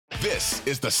This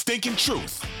is the stinking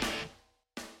truth.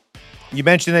 You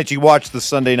mentioned that you watched the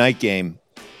Sunday night game.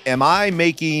 Am I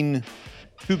making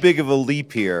too big of a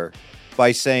leap here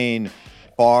by saying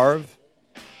Favre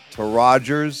to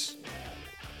Rodgers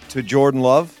to Jordan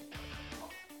Love?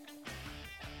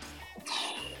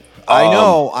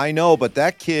 I know, but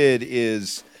that kid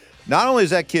is not only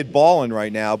is that kid balling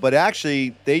right now, but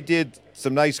actually they did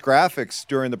some nice graphics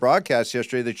during the broadcast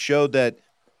yesterday that showed that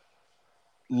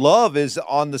Love is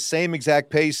on the same exact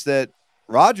pace that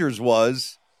Rodgers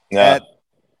was at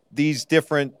these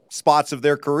different spots of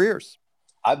their careers.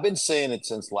 I've been saying it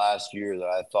since last year that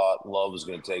I thought Love was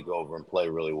going to take over and play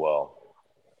really well.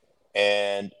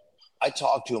 And I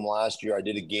talked to him last year. I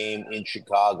did a game in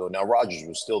Chicago. Now, Rodgers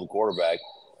was still the quarterback,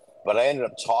 but I ended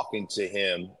up talking to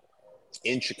him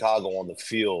in Chicago on the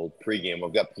field pregame.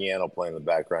 I've got piano playing in the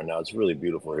background now. It's really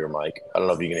beautiful here, Mike. I don't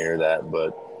know if you can hear that,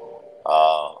 but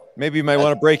maybe you might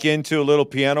want to break into a little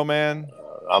Piano Man.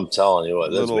 I'm telling you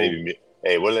what, that's baby.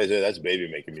 Hey, what do they say? That's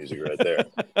baby making music right there.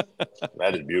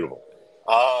 That is beautiful.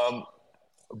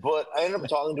 But I ended up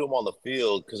talking to him on the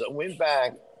field because I went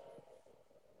back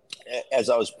as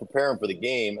I was preparing for the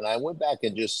game, and I went back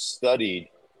and just studied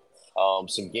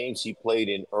some games he played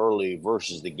in early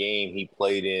versus the game he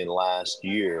played in last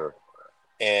year,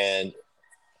 and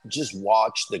just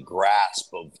watched the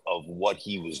grasp of what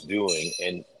he was doing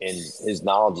and his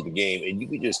knowledge of the game. And you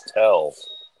could just tell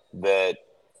that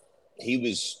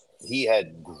he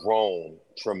had grown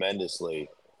tremendously.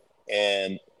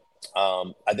 And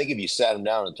I think if you sat him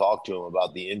down and talked to him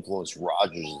about the influence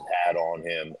Rodgers had on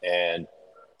him and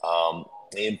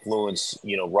the influence,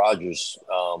 Rodgers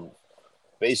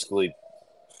basically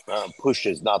pushed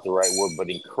is not the right word, but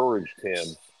encouraged him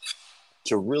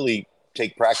to really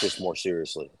take practice more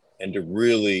seriously and to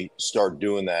really start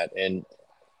doing that. And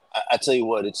I tell you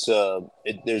what,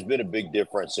 there's been a big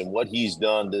difference in what he's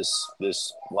done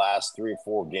this last 3 or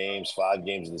 4 games, 5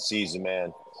 games of the season,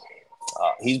 man.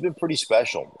 He's been pretty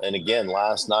special. And again,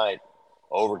 last night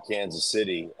over Kansas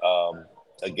City,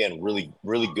 again, really,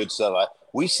 really good stuff.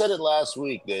 We said it last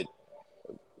week that,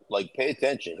 pay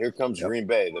attention. Here comes Green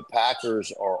Bay. The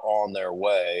Packers are on their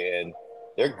way, and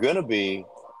they're going to be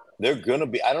 –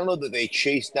 I don't know that they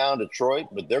chase down Detroit,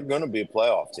 but they're going to be a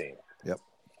playoff team. Yep.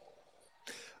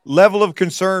 Level of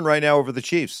concern right now over the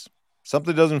Chiefs.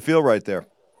 Something doesn't feel right there.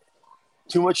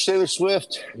 Too much Taylor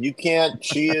Swift. You can't.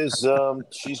 She is.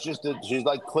 She's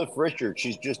like Cliff Richard.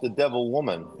 She's just a devil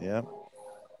woman. Yeah.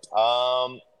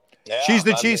 Yeah. She's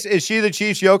the Chiefs. Is she the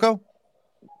Chiefs, Yoko?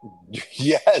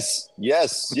 Yes. Yeah.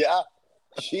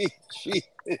 She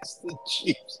is the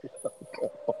Chiefs.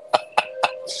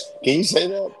 Can you say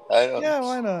that? Yeah,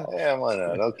 why not? Yeah, why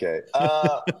not? Okay.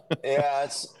 Yeah,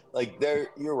 it's like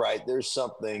you're right. There's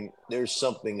something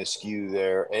askew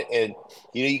there, and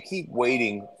you keep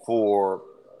waiting for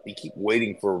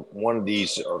one of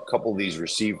these or a couple of these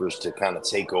receivers to kind of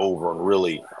take over and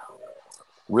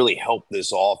really help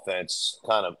this offense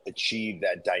kind of achieve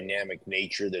that dynamic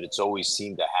nature that it's always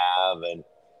seemed to have, and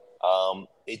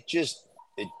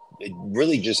it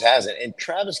really just hasn't. And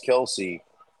Travis Kelce,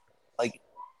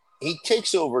 he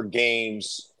takes over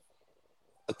games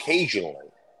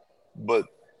occasionally, but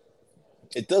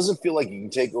it doesn't feel like he can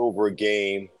take over a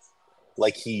game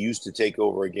like he used to take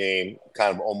over a game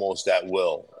kind of almost at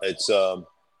will. It's, the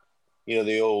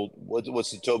old, what's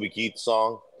the Toby Keith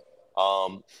song?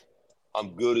 I'm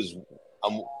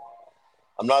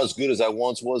not as good as I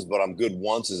once was, but I'm good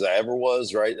once as I ever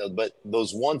was, right? But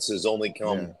those onces only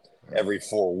come every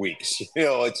 4 weeks.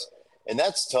 And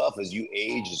that's tough as you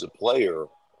age as a player.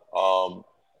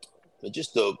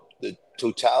 Just the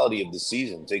totality of the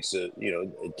season takes it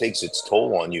takes its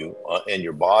toll on you and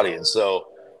your body. And so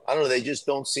I don't know, they just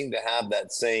don't seem to have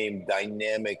that same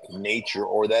dynamic nature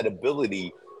or that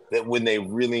ability that when they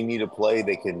really need a play,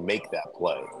 they can make that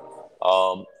play.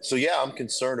 So yeah, I'm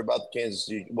concerned about the Kansas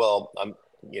City. Well, am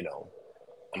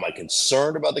I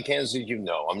concerned about the Kansas City?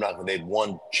 No, I'm not. They've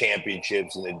won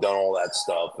championships and they've done all that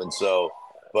stuff. And so,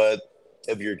 but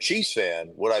if you're a Chiefs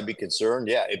fan, would I be concerned?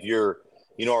 Yeah. If you're,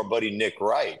 our buddy Nick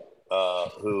Wright,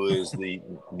 who is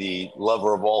the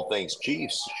lover of all things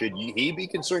Chiefs, should he be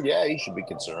concerned? Yeah, he should be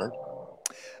concerned.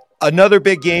 Another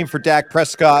big game for Dak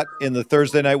Prescott in the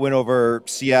Thursday night win over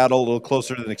Seattle, a little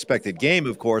closer than expected game,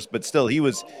 of course, but still he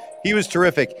was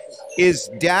terrific. Is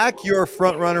Dak your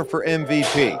front runner for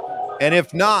MVP? And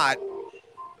if not,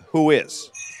 who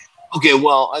is? Okay,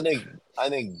 well, I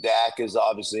think Dak is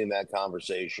obviously in that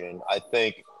conversation. I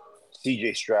think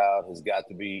CJ Stroud has got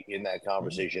to be in that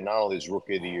conversation, not only as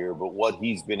Rookie of the Year, but what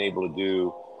he's been able to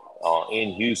do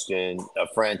in Houston, a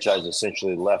franchise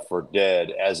essentially left for dead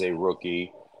as a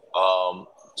rookie.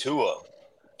 Tua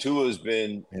Tua's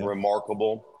been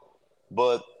remarkable,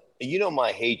 but you know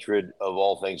my hatred of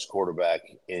all things quarterback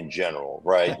in general,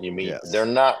 right? You mean they're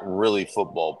not really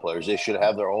football players. They should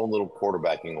have their own little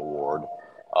quarterbacking award.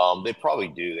 They probably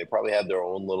do. They probably have their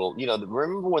own little,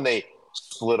 remember when they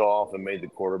split off and made the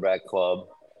quarterback club?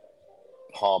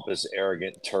 Pompous,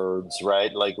 arrogant turds,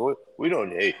 right? Like, we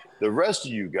don't hate the rest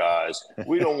of you guys.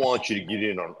 We don't want you to get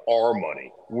in on our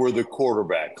money. We're the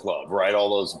quarterback club, right? All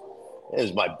those,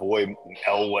 there's my boy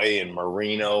Elway and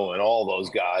Marino and all those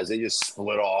guys. They just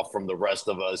split off from the rest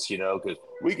of us, because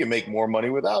we can make more money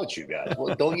without you guys.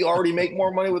 Well, don't you already make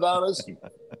more money without us?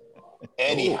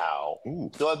 Anyhow,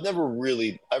 so I've never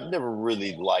really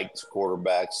liked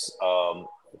quarterbacks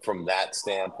from that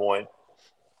standpoint.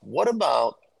 What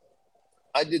about?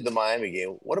 I did the Miami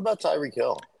game. What about Tyreek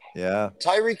Hill? Yeah.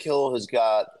 Tyreek Hill has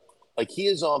got, he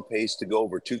is on pace to go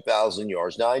over 2,000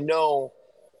 yards. Now, I know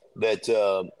that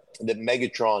that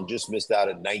Megatron just missed out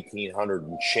at 1,900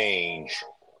 and change,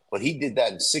 but he did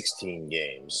that in 16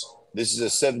 games. This is a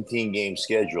 17-game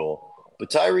schedule. But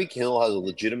Tyreek Hill has a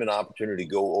legitimate opportunity to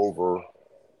go over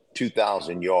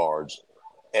 2,000 yards.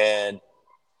 And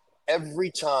every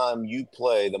time you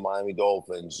play the Miami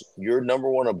Dolphins, your number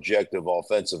one objective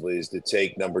offensively is to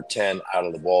take number 10 out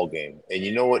of the ball game. And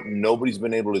you know what nobody's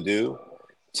been able to do?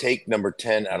 Take number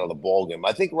 10 out of the ball game.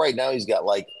 I think right now he's got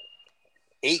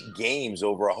 8 games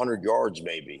over 100 yards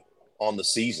maybe on the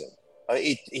season.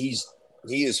 He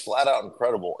is flat out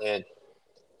incredible. And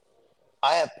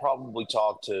I have probably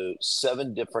talked to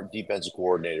 7 different defensive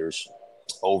coordinators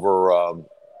over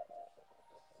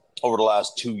the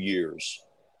last 2 years.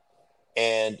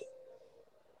 And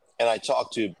I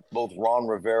talked to both Ron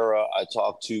Rivera. I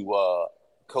talked to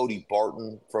Cody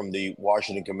Barton from the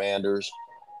Washington Commanders.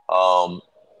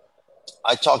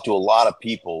 I talked to a lot of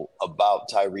people about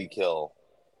Tyreek Hill,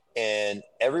 and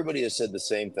everybody has said the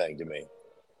same thing to me.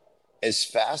 As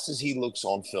fast as he looks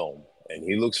on film, and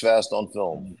he looks fast on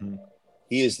film,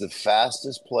 he is the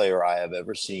fastest player I have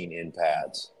ever seen in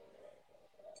pads.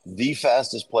 The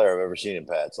fastest player I've ever seen in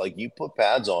pads. You put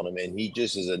pads on him, and he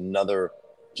just is another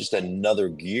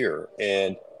gear.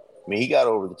 And he got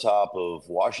over the top of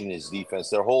Washington's defense.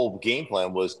 Their whole game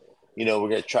plan was, we're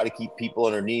going to try to keep people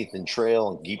underneath and trail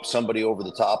and keep somebody over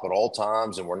the top at all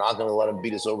times, and we're not going to let him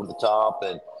beat us over the top.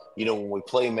 And when we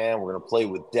play man, we're going to play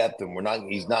with depth, and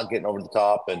he's not getting over the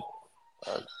top. And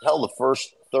the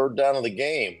first third down of the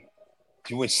game,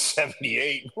 he went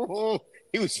 78.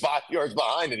 He was 5 yards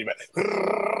behind, and he went,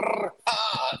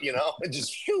 and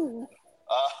just shoo.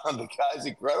 The guy's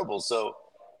incredible. So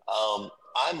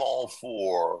I am all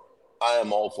for,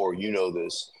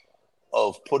 this,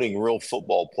 of putting real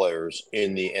football players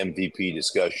in the MVP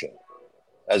discussion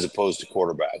as opposed to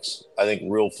quarterbacks. I think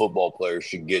real football players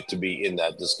should get to be in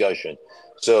that discussion.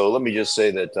 So let me just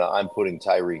say that I'm putting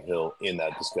Tyreek Hill in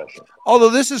that discussion. Although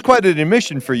this is quite an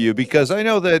admission for you, because I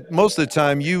know that most of the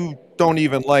time you don't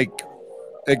even like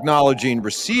acknowledging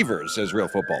receivers as real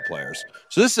football players.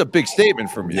 So this is a big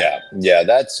statement from you. Yeah.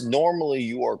 That's normally,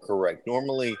 you are correct.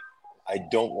 Normally, I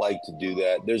don't like to do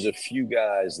that. There's a few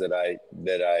guys that I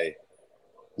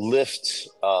lift.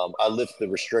 I lift the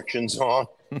restrictions on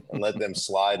and let them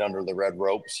slide under the red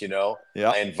ropes. Yeah.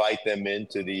 I invite them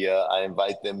into the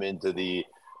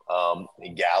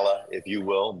gala, if you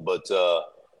will. But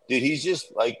dude, he's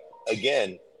just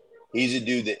again. He's a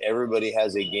dude that everybody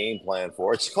has a game plan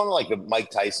for. It's kind of like the Mike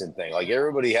Tyson thing.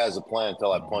 Everybody has a plan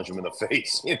until I punch him in the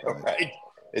face, right?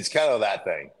 It's kind of that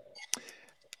thing.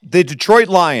 The Detroit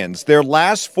Lions, their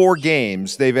last 4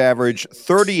 games, they've averaged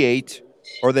 38,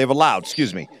 or they've allowed,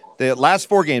 the last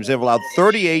 4 games, they've allowed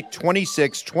 38,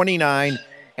 26, 29,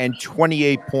 and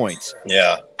 28 points.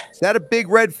 Yeah. Is that a big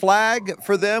red flag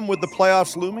for them with the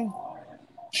playoffs looming?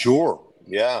 Sure.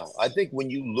 Yeah. I think when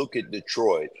you look at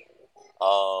Detroit,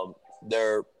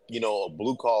 they're, a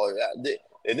blue collar,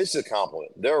 and this is a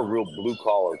compliment. They're a real blue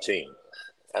collar team.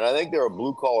 And I think they're a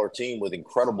blue collar team with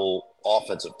incredible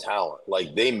offensive talent.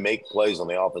 They make plays on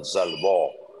the offensive side of the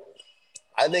ball.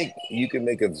 I think you can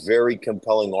make a very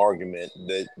compelling argument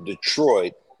that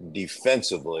Detroit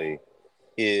defensively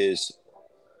is,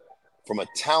 from a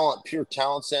pure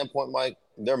talent standpoint, Mike,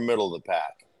 they're middle of the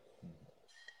pack.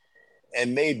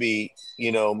 And maybe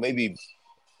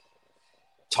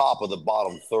top of the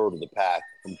bottom third of the pack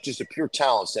from just a pure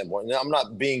talent standpoint. And I'm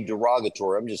not being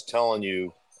derogatory. I'm just telling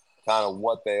you kind of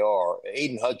what they are.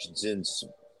 Aiden Hutchinson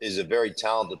is a very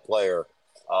talented player.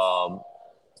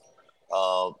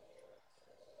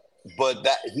 But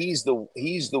that he's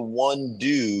the one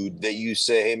dude that you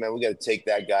say, hey man, we got to take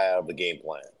that guy out of the game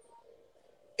plan.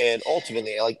 And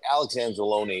ultimately, Alex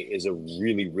Anzalone is a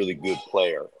really, really good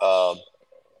player.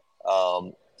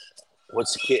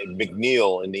 what's the kid?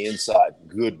 McNeil in the inside,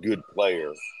 good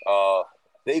player.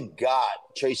 They've got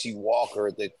Tracy Walker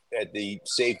at the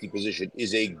safety position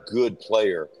is a good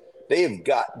player. They have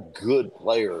got good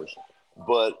players,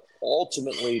 but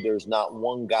ultimately there's not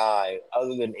one guy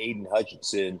other than Aiden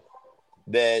Hutchinson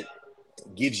that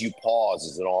gives you pause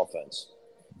as an offense.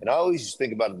 And I always just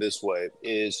think about it this way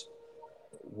is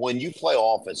when you play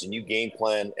offense and you game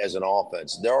plan as an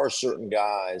offense, there are certain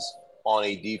guys on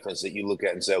a defense that you look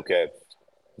at and say, okay,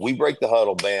 we break the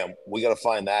huddle, bam, we got to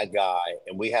find that guy,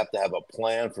 and we have to have a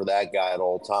plan for that guy at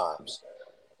all times.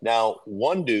 Now,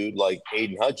 one dude like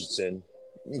Aiden Hutchinson,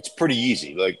 it's pretty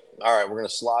easy. Like, all right, we're going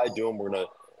to slide to him. We're going to,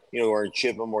 we're going to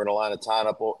chip him. We're going to line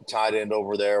a tight end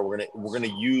over there. We're going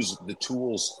to use the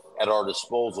tools at our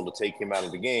disposal to take him out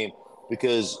of the game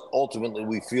because ultimately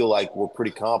we feel like we're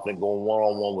pretty confident going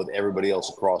one-on-one with everybody else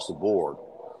across the board.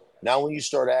 Now, when you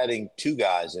start adding 2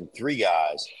 guys and 3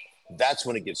 guys, that's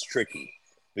when it gets tricky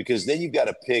because then you've got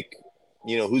to pick,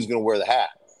 who's going to wear the hat.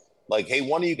 Like, hey,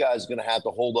 one of you guys is going to have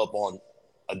to hold up on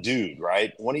a dude,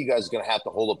 right? One of you guys is going to have to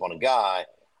hold up on a guy,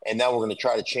 and now we're going to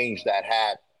try to change that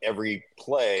hat every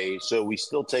play. So we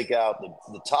still take out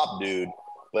the top dude,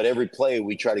 but every play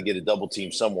we try to get a double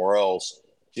team somewhere else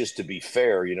just to be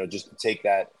fair, just to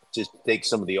take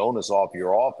some of the onus off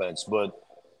your offense. But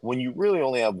when you really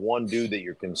only have one dude that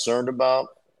you're concerned about,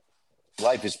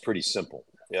 life is pretty simple.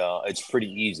 Yeah, it's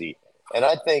pretty easy. And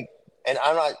I think, and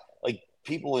I'm not like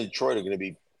people in Detroit are going to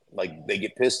be like, they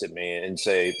get pissed at me and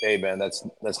say, hey man, that's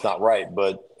not right.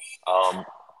 But I'm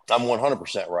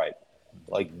 100% right.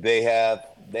 Like they have,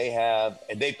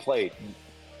 and they played.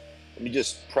 Let me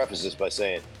just preface this by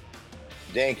saying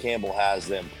Dan Campbell has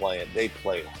them playing. They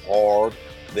play hard.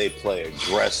 They play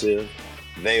aggressive.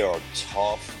 They are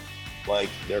tough. Like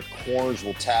their corners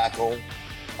will tackle.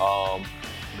 I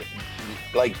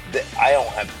don't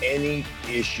have any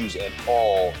issues at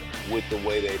all with the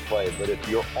way they play. But if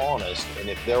you're honest, and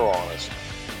if they're honest,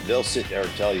 they'll sit there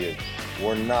and tell you,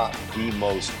 we're not the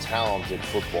most talented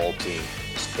football team,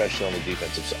 especially on the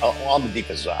defensive side. On the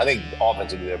defensive side, I think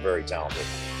offensively they're very talented.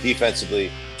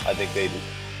 Defensively, I think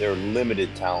they're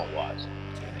limited talent-wise.